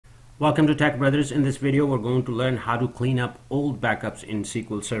Welcome to Tech Brothers. In this video, we're going to learn how to clean up old backups in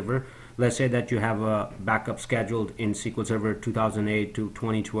SQL Server. Let's say that you have a backup scheduled in SQL Server 2008 to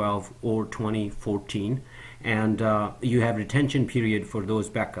 2012 or 2014, and you have retention period for those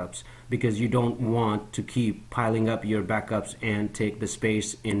backups because you don't want to keep piling up your backups and take the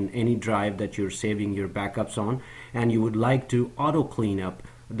space in any drive that you're saving your backups on, and you would like to auto clean up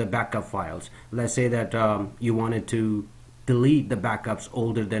the backup files. Let's say that you wanted to delete the backups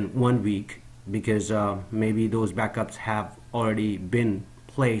older than 1 week because maybe those backups have already been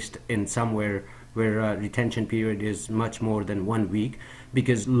placed in somewhere where retention period is much more than 1 week,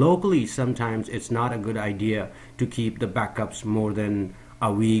 because locally sometimes it's not a good idea to keep the backups more than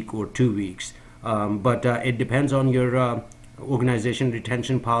a week or 2 weeks, but it depends on your organization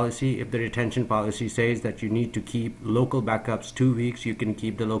retention policy. If the retention policy says that you need to keep local backups 2 weeks, you can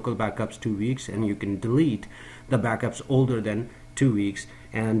keep the local backups 2 weeks, and you can delete the backups older than 2 weeks.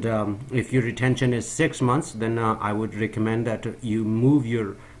 And if your retention is 6 months, then I would recommend that you move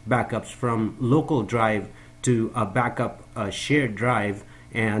your backups from local drive to a backup shared drive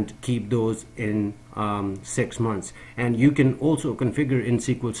and keep those in 6 months. And you can also configure in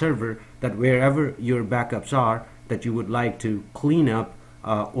SQL Server that wherever your backups are, that you would like to clean up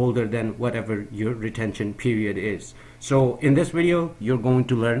older than whatever your retention period is. So in this video, you're going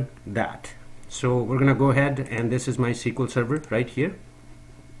to learn that. So we're gonna go ahead, and this is my SQL Server right here,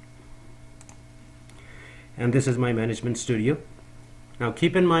 and this is my management studio. Now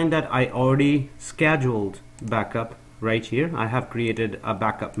keep in mind that I already scheduled backup right here. I have created a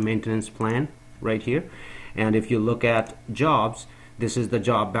backup maintenance plan right here, and if you look at jobs, this is the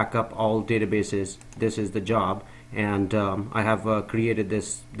job backup all databases. This is the job, and I have created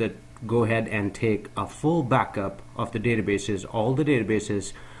this that go ahead and take a full backup of the databases, all the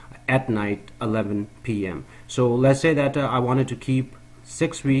databases, at night 11 p.m. So let's say that I wanted to keep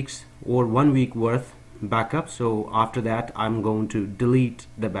 6 weeks or 1 week worth backup. So after that, I'm going to delete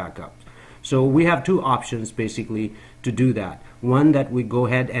the backup. So we have two options basically to do that. One, that we go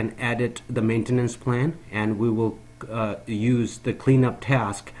ahead and edit the maintenance plan, and we will use the cleanup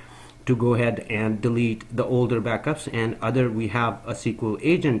task to go ahead and delete the older backups, and other, we have a SQL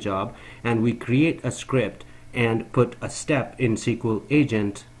agent job, and we create a script and put a step in SQL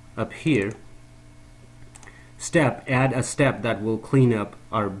agent up here. Add a step that will clean up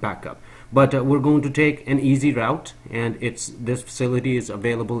our backup. But we're going to take an easy route, and this facility is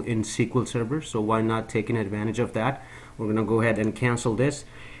available in SQL Server, so why not taking advantage of that? We're going to go ahead and cancel this,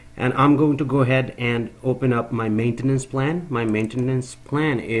 and I'm going to go ahead and open up my maintenance plan. My maintenance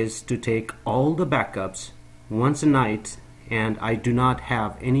plan is to take all the backups once a night, and I do not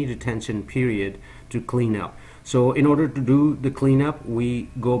have any retention period to clean up. So in order to do the cleanup, we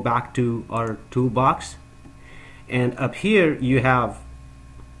go back to our toolbox, and up here you have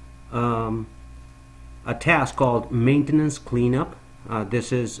a task called maintenance cleanup.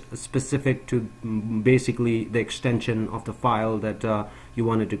 This is specific to basically the extension of the file that you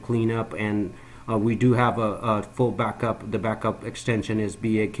wanted to clean up, and we do have a full backup. The backup extension is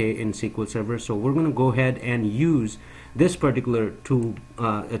BAK in SQL Server, so we're going to go ahead and use this particular tool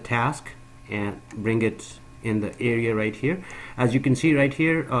task and bring it in the area right here. As you can see right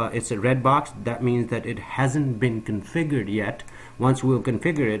here, it's a red box. That means that it hasn't been configured yet. Once we'll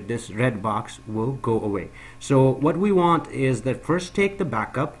configure it, this red box will go away. So what we want is that first take the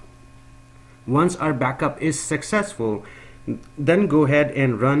backup. Once our backup is successful, then go ahead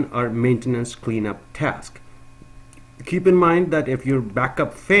and run our maintenance cleanup task. Keep in mind that if your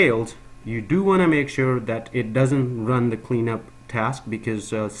backup fails, you do want to make sure that it doesn't run the cleanup task,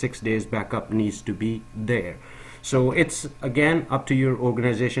 because 6 days backup needs to be there. So it's again up to your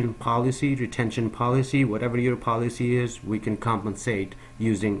organization policy, retention policy, whatever your policy is, we can compensate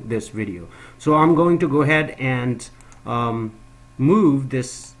using this video. So I'm going to go ahead and move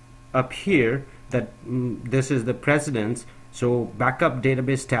this up here, that this is the precedence. So backup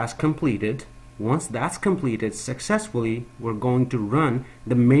database task completed. Once that's completed successfully, we're going to run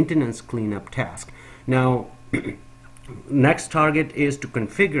the maintenance cleanup task. Now next target is to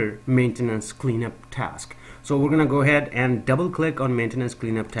configure maintenance cleanup task. So we're going to go ahead and double click on maintenance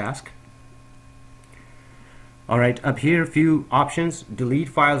cleanup task. Alright, up here, few options. Delete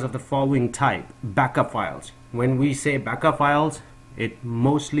files of the following type: backup files. When we say backup files, it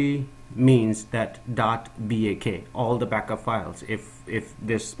mostly means that .bak, all the backup files. If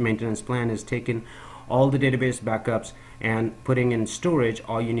this maintenance plan is taking all the database backups and putting in storage,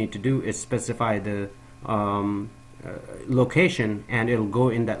 all you need to do is specify the location, and it'll go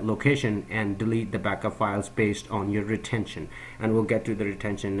in that location and delete the backup files based on your retention, and we'll get to the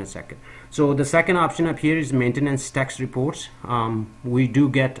retention in a second. So the second option up here is maintenance text reports. We do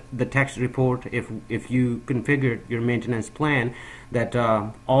get the text report if you configure your maintenance plan that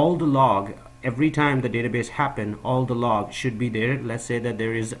all the log, every time the database happen, all the log should be there. Let's say that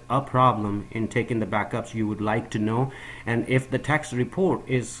there is a problem in taking the backups you would like to know, and if the text report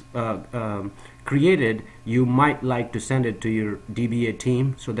is created, you might like to send it to your DBA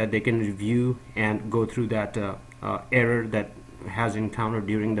team so that they can review and go through that error that has encountered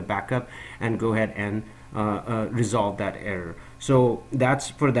during the backup and go ahead and resolve that error. So that's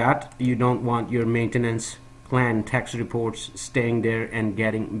for that. You don't want your maintenance plan text reports staying there and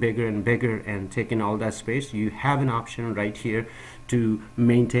getting bigger and bigger and taking all that space. You have an option right here to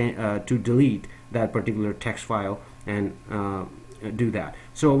maintain to delete that particular text file and do that.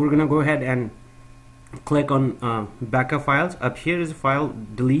 So we're gonna go ahead and click on backup files. Up here is a file,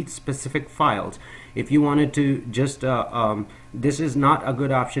 delete specific files. If you wanted to just this is not a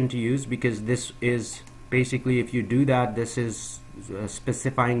good option to use, because this is basically, if you do that, this is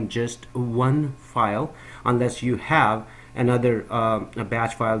specifying just one file, unless you have another a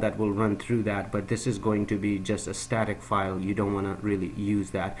batch file that will run through that, but this is going to be just a static file. You don't want to really use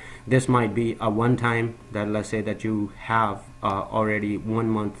that. This might be a one-time, that let's say that you have already 1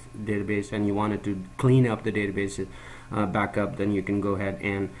 month database and you wanted to clean up the database backup, then you can go ahead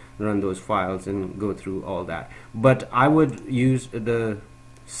and run those files and go through all that. But I would use the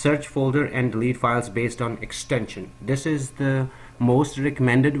search folder and delete files based on extension. This is the most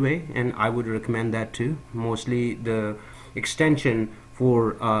recommended way, and I would recommend that too. Mostly the extension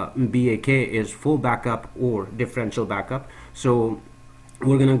for BAK is full backup or differential backup. So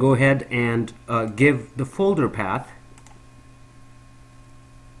we're gonna go ahead and give the folder path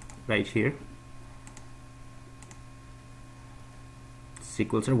right here,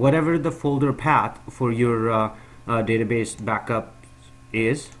 SQL Server, whatever the folder path for your database backup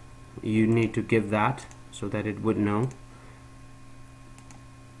is, you need to give that so that it would know.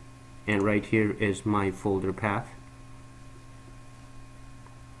 And right here is my folder path.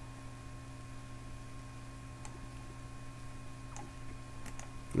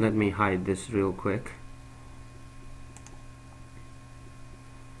 Let me hide this real quick.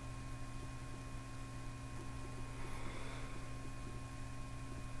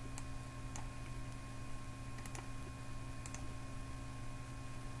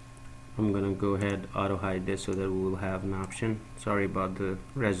 I'm gonna go ahead auto hide this so that we will have an option. Sorry about the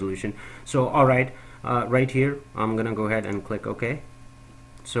resolution. So alright, right here I'm gonna go ahead and click OK.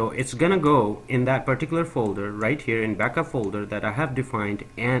 So it's gonna go in that particular folder right here in backup folder that I have defined,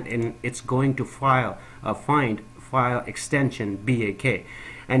 and it's going to find file extension BAK.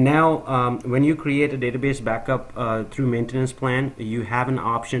 And now when you create a database backup through maintenance plan, you have an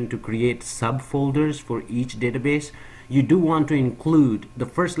option to create subfolders for each database. You do want to include the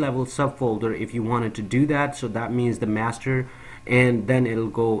first level subfolder if you wanted to do that. So that means the master, and then it'll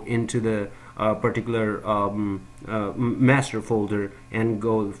go into the particular master folder and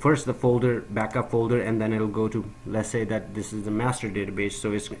go first the folder, backup folder, and then it'll go to, let's say that this is the master database,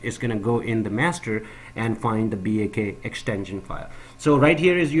 so it's gonna go in the master and find the BAK extension file. So right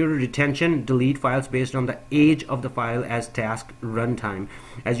here is your retention, delete files based on the age of the file as task runtime.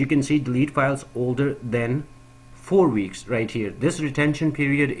 As you can see, delete files older than 4 weeks right here. This retention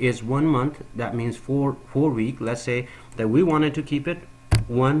period is 1 month. That means 4 weeks. Let's say that we wanted to keep it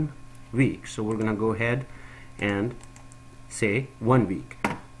 1 week, so we're gonna go ahead and say 1 week.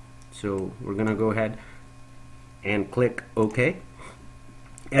 So we're gonna go ahead and click OK.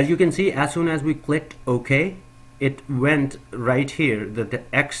 As you can see, as soon as we clicked OK, it went right here, the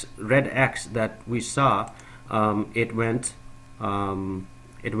X, red X that we saw, it went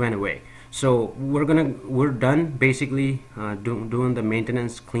away. So we're done basically doing the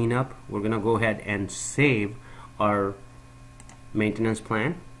maintenance cleanup. We're gonna go ahead and save our maintenance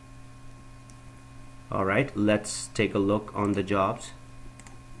plan. Alright, let's take a look on the jobs,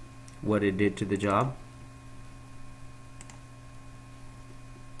 what it did to the job.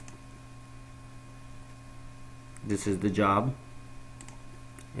 This is the job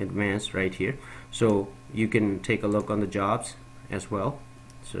advanced right here. So you can take a look on the jobs as well.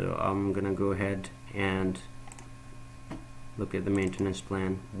 So I'm gonna go ahead and look at the maintenance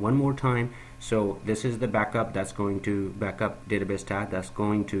plan one more time. So this is the backup that's going to backup database tab that's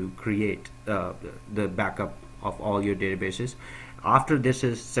going to create the backup of all your databases. After this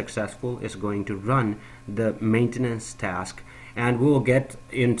is successful, it's going to run the maintenance task, and we'll get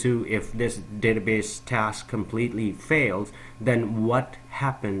into if this database task completely fails, then what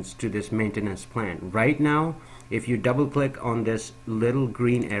happens to this maintenance plan. Right now, if you double click on this little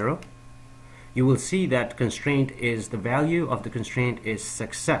green arrow, you will see that constraint is, the value of the constraint is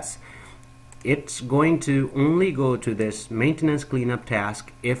success. It's going to only go to this maintenance cleanup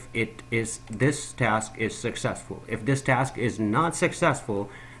task if this task is successful. If this task is not successful,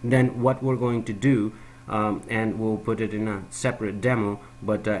 then what we're going to do, and we'll put it in a separate demo,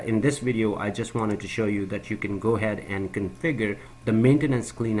 but in this video I just wanted to show you that you can go ahead and configure the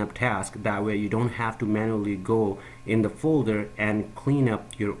maintenance cleanup task. That way you don't have to manually go in the folder and clean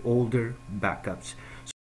up your older backups.